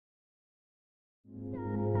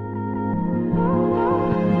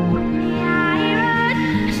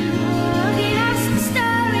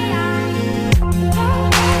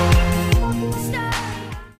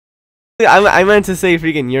I meant to say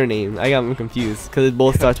freaking your name. I got confused because it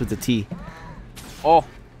both starts with a T. Oh,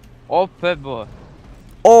 Playboy.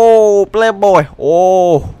 Oh, Playboy.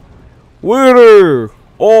 Oh, waiter.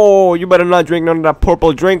 Oh, you better not drink none of that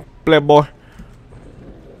purple drink, Playboy.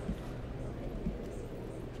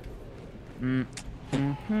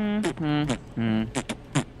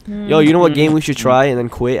 Yo, you know what game we should try and then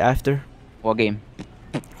quit after? What game?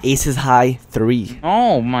 Aces High 3.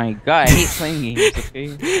 Oh my god, I hate playing games, okay?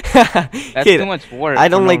 That's Kid, too much work. I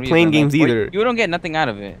don't for no like playing reason. games either. You don't get nothing out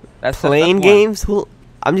of it. That's Playing that's games? Who?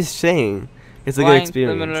 I'm just saying. It's a good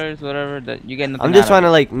experience. Similars, whatever, that you get nothing I'm just out trying of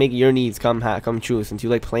to like make your needs come true since you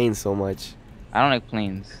like planes so much. I don't like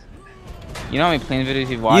planes. You know how many plane videos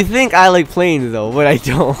you've watched? You think I like planes though, but I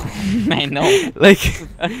don't. I know. Like,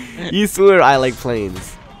 you swear I like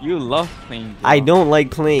planes. You love planes. Bro. I don't like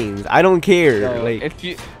planes. I don't care. So, like,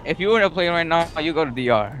 if you were in a plane right now, you go to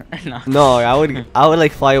DR. no, I would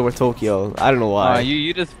like fly over Tokyo. I don't know why.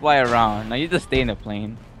 You just fly around. No, you just stay in a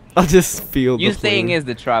plane. I'll just feel. You the staying plane. is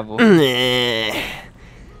the travel.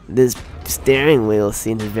 This steering wheel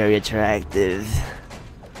seems very attractive.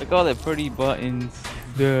 Look at all the pretty buttons.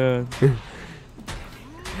 The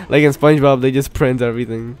Like in SpongeBob, they just print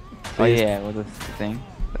everything. oh yeah, what's the thing?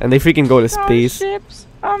 And they freaking go to space. Starships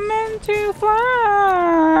are meant to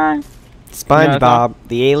fly. SpongeBob,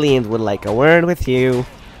 the aliens would like a word with you.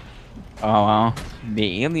 Oh wow,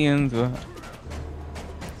 the aliens were.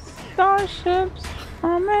 Starships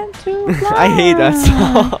are meant to fly. I hate that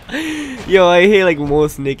song. Yo, I hate like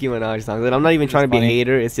most Nicki Minaj songs. And I'm not even trying to be a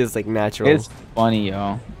hater. It's just like natural. It's funny,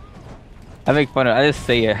 yo. I make fun of. I just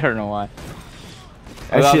say it. I don't know why.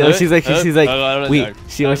 And she's like, wait,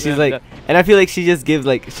 she's like, and I feel like she just gives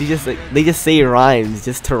like, they just say rhymes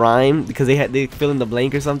just to rhyme because they fill in the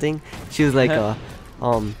blank or something. She was like,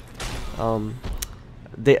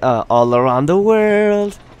 they all around the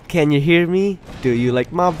world, can you hear me? Do you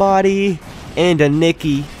like my body? And a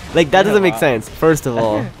Nicki, like that doesn't make sense. First of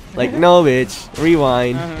all, like no bitch,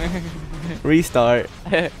 rewind, restart.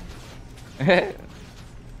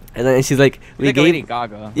 And then she's like, we like gave Lady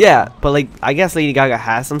Gaga. Yeah, but like I guess Lady Gaga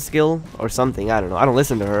has some skill or something. I don't know. I don't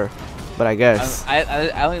listen to her, but I guess. I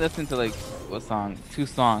only listen to like what song? 2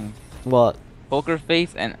 songs. What? Poker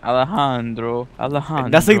Face and Alejandro.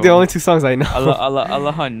 That's like the only 2 songs I know.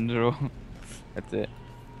 Alejandro. That's it.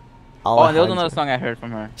 Oh, and there was another song I heard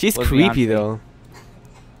from her. She's creepy though.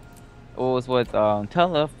 What was what?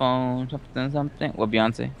 Telephone something. What,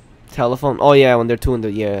 Beyonce? Telephone. Oh yeah, when they're two in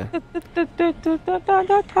the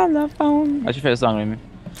Telephone. What's your favorite song, Raymond?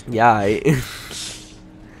 Yeah.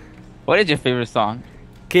 What is your favorite song?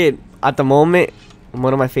 Kid, at the moment,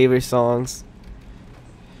 one of my favorite songs.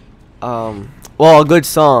 Well, a good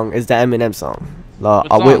song is the Eminem song.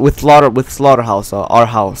 With Slaughterhouse, Our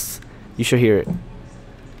House. You should hear it.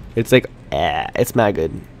 It's like, it's mad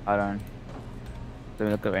good. Hold on. Let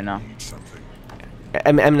me look it right now.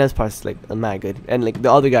 Eminem's parts is like mad good, and like the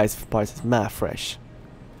other guys' parts is mad fresh.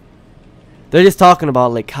 They're just talking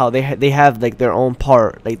about like how they have like their own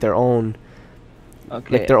part, like their own,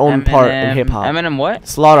 like their own part in hip hop. Eminem what?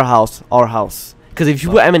 Slaughterhouse, Our House. Because if you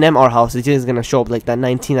put Eminem Our House, it's just gonna show up like that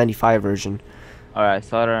 1995 version. All right,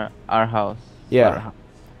 Slaughter Our House. Yeah.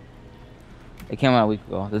 It came out a week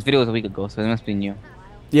ago. This video was a week ago, so it must be new.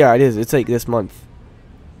 Yeah, it is. It's like this month.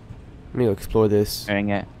 Let me go explore this. Hearing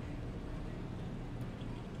it.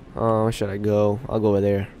 Oh, where should I go? I'll go over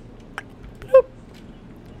there. Bloop.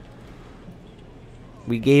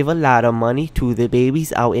 We gave a lot of money to the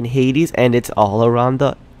babies out in Hades, and it's all around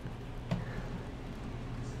the...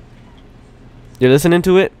 You're listening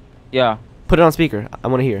to it? Yeah. Put it on speaker. I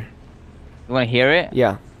want to hear. You want to hear it?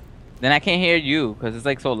 Yeah. Then I can't hear you, because it's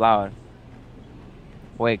like so loud.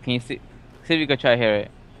 Wait, can you see? See if you can try to hear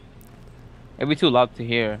it. It'd be too loud to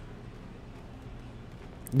hear.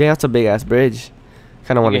 Damn, that's a big ass bridge.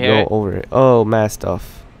 Kind of want to go over it. Oh, mad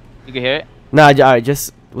stuff. You can hear it? Nah, alright,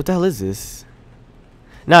 just... What the hell is this?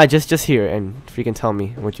 Nah, just hear it and freaking tell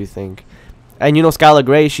me what you think. And you know Skylar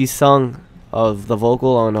Grey, she sung of the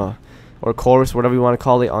vocal on or chorus, whatever you want to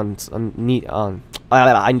call it, on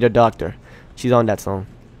I Need a Doctor. She's on that song.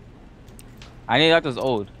 I Need a Doctor's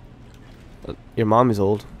old. Your mom is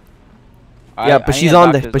old. Yeah, but she's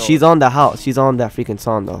on the she's on the house. She's on that freaking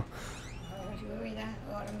song though.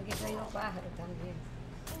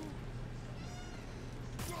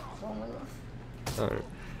 Alright.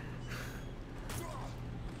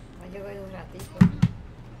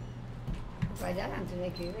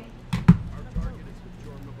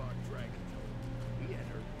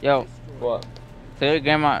 Yo, what? Tell your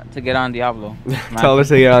grandma to get on Diablo. Tell her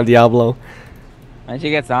to get on Diablo. When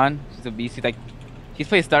she gets on, she's a beast. She's like, she's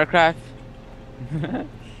played StarCraft.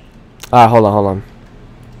 Ah, hold on, hold on.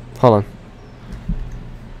 Hold on.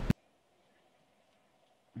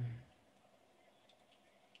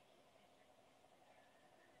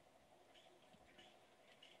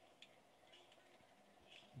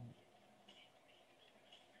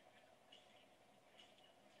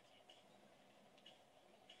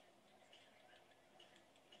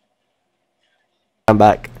 I'm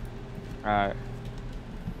back. Alright.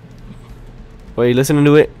 Wait, you listening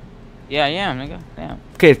to it? Yeah, yeah, nigga. Damn.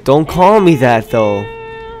 Okay, don't call me that though.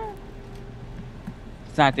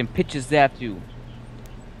 Sniping pitches at you.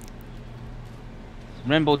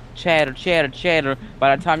 Rainbow chatter, chatter, chatter.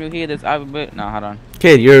 By the time you hear this, I will be. No, hold on.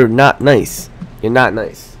 Kid, you're not nice. You're not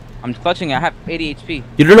nice. I'm clutching it. I have 80 HP.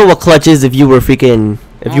 You don't know what clutch is if you were freaking.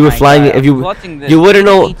 If you were flying. God, If you. You wouldn't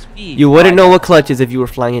know. HP. You wouldn't know what clutch is if you were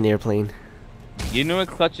flying an airplane. You know what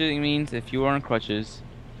clutches means if you were on crutches.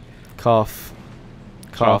 Cough.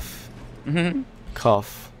 Cough.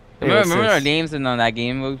 Cough. Remember our names in that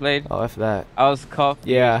game we played? Oh, F that. I was Cuff.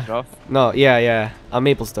 Yeah. Druff. No, yeah. I'm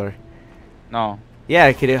Maple Star. No.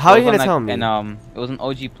 Yeah, kid. How are you gonna tell me? And it was an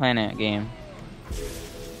OG Planet game.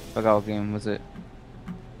 Forgot what game was it?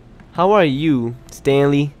 How are you,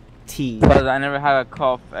 Stanley T? Because I never had a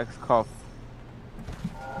xXTwoLeafCloverXx.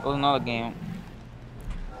 It was another game.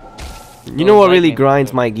 You know what really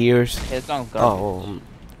grinds my gears? Yeah, the song's garbage. Oh,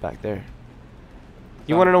 back there.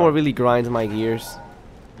 You want to know what really grinds my gears?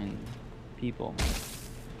 And people.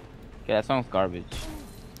 Yeah, that song's garbage.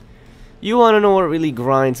 You want to know what really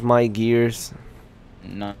grinds my gears?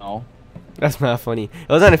 No. That's not funny.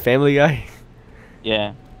 Was that a Family Guy?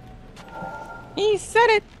 Yeah. He said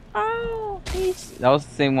it. Oh, that was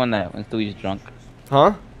the same one that when Stewie was drunk.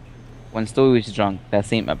 Huh? When Stewie was drunk, that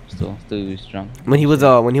same episode, Stewie was drunk. When he was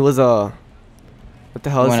what the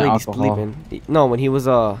hell is lady alcohol. sleeping? No, when he was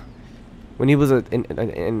in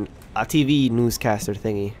a TV newscaster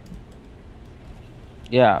thingy.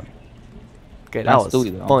 Yeah. Okay, that Not was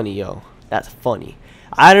Stewie, though. funny, yo. That's funny.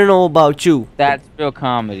 I don't know about you. That's real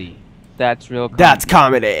comedy. That's real comedy. That's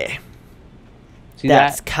comedy. See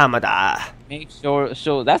That's that? comedy. Make sure, that's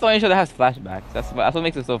the only show that has flashbacks. That's what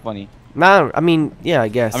makes it so funny. Nah, I mean, yeah, I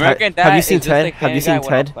guess. American Dad have you seen is just Ted? like Have you Family seen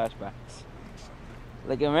Guy Ted? without flashbacks.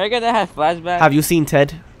 Like American Dad has flashbacks. Have you seen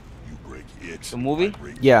Ted? The movie?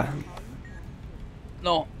 Yeah,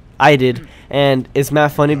 No. I did, and it's mad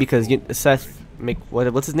funny because Seth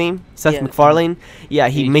what's his name? Seth Yeah. MacFarlane. Yeah,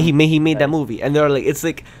 he made that Right. movie, and they're like,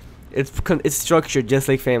 it's structured just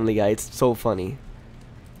like Family Guy. It's so funny,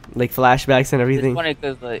 like flashbacks and everything.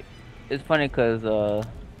 It's funny cause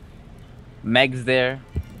Meg's there.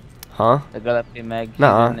 Huh? The girl that played Meg. she's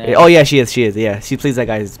Nuh-uh. in there. Oh yeah, she is. Yeah, she plays that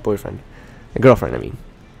guy's boyfriend, girlfriend. I mean.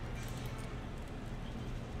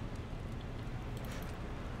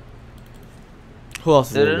 Who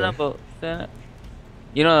else is in there?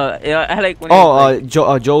 You know, I like when.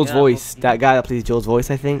 Joel's Yeah, voice. That guy that plays Joel's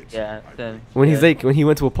voice, I think. Yeah. When he's like, when he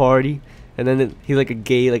went to a party, and then he's like a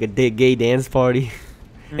gay dance party,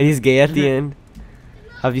 and he's gay at the end.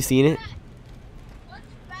 Have you seen it?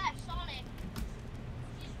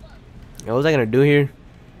 What was I gonna do here?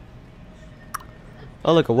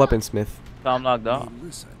 Oh, look, a weaponsmith. I'm logged off.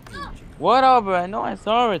 What up, bro? No, I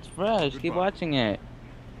saw it. It's fresh. Keep watching it.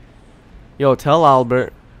 Yo, tell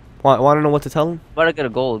Albert. Want to know what to tell him? But I get a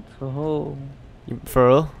gold. Oh. For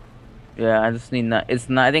real? Yeah, I just need that. It's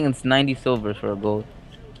not. I think it's 90 silvers for a gold.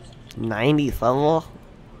 90 level?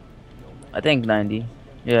 I think 90.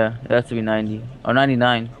 Yeah, it has to be 90 or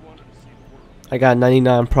 99. I got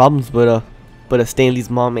 99 problems, but Stanley's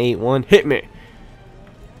mom ate one. Hit me.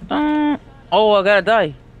 Oh, I gotta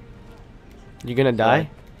die. You gonna die?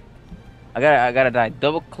 I gotta die.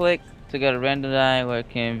 Double click to get a random die where it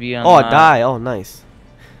can be on. Oh, die. Oh, nice.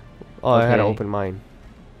 Oh, I had to Okay. open mine.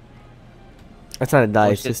 That's not a die.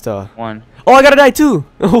 Oh, It's shit. just a. One. Oh, I gotta die too.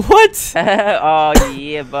 What? Oh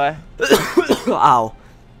yeah, boy. Ow.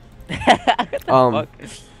 Fuck?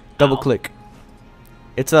 Double Ow. click.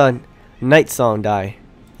 It's a night song die.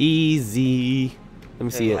 Easy. Let me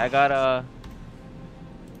see it. I got a.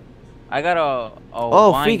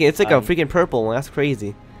 Oh, wine freaking! It's like a die. freaking purple one. That's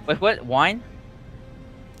crazy. Wait, what? Wine?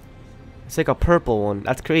 It's like a purple one.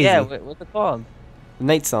 That's crazy. Yeah. What's it called?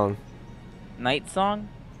 Night song. Night song?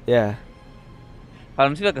 Yeah. Let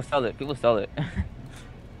me see if I can sell it. People sell it.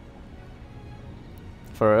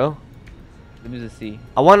 For real? Let me just see.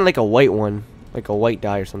 I want like a white one, like a white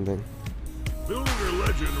dye or something. Building your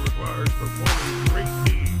legend requires performing great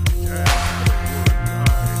deeds.